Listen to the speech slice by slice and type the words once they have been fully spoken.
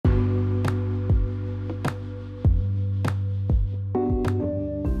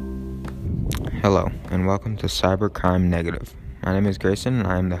Hello, and welcome to CyberCrime Negative. My name is Grayson, and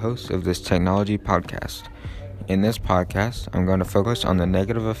I am the host of this technology podcast. In this podcast, I'm going to focus on the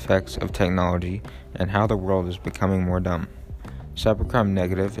negative effects of technology and how the world is becoming more dumb. CyberCrime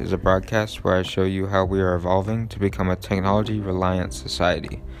Negative is a broadcast where I show you how we are evolving to become a technology-reliant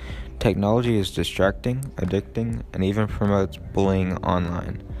society. Technology is distracting, addicting, and even promotes bullying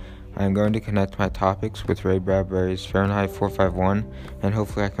online. I am going to connect my topics with Ray Bradbury's Fahrenheit 451, and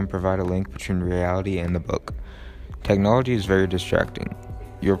hopefully I can provide a link between reality and the book. Technology is very distracting.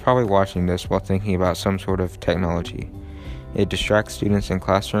 You're probably watching this while thinking about some sort of technology. It distracts students in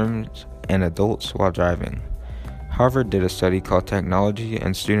classrooms and adults while driving. Harvard did a study called Technology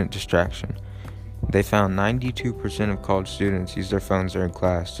and Student Distraction. They found 92% of college students use their phones during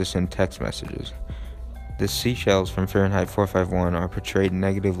class to send text messages. The seashells from Fahrenheit 451 are portrayed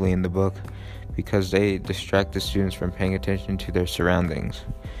negatively in the book because they distract the students from paying attention to their surroundings.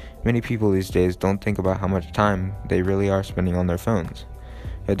 Many people these days don't think about how much time they really are spending on their phones.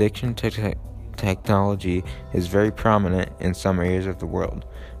 Addiction to technology is very prominent in some areas of the world.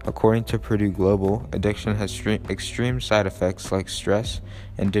 According to Purdue Global, addiction has extreme side effects like stress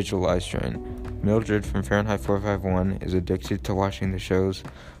and digital eye strain. Mildred from Fahrenheit 451 is addicted to watching the shows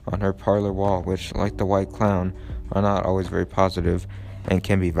on her parlor wall, which, like the White Clown, are not always very positive and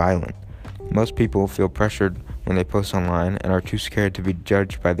can be violent. Most people feel pressured when they post online and are too scared to be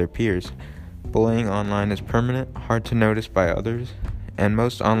judged by their peers. Bullying online is permanent, hard to notice by others, and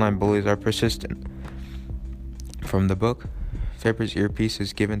most online bullies are persistent. From the book, Faber's earpiece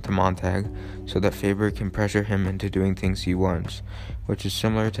is given to Montag so that Faber can pressure him into doing things he wants, which is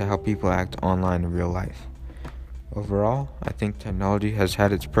similar to how people act online in real life. Overall, I think technology has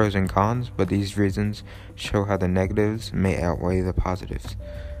had its pros and cons, but these reasons show how the negatives may outweigh the positives.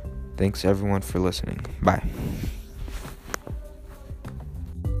 Thanks everyone for listening. Bye.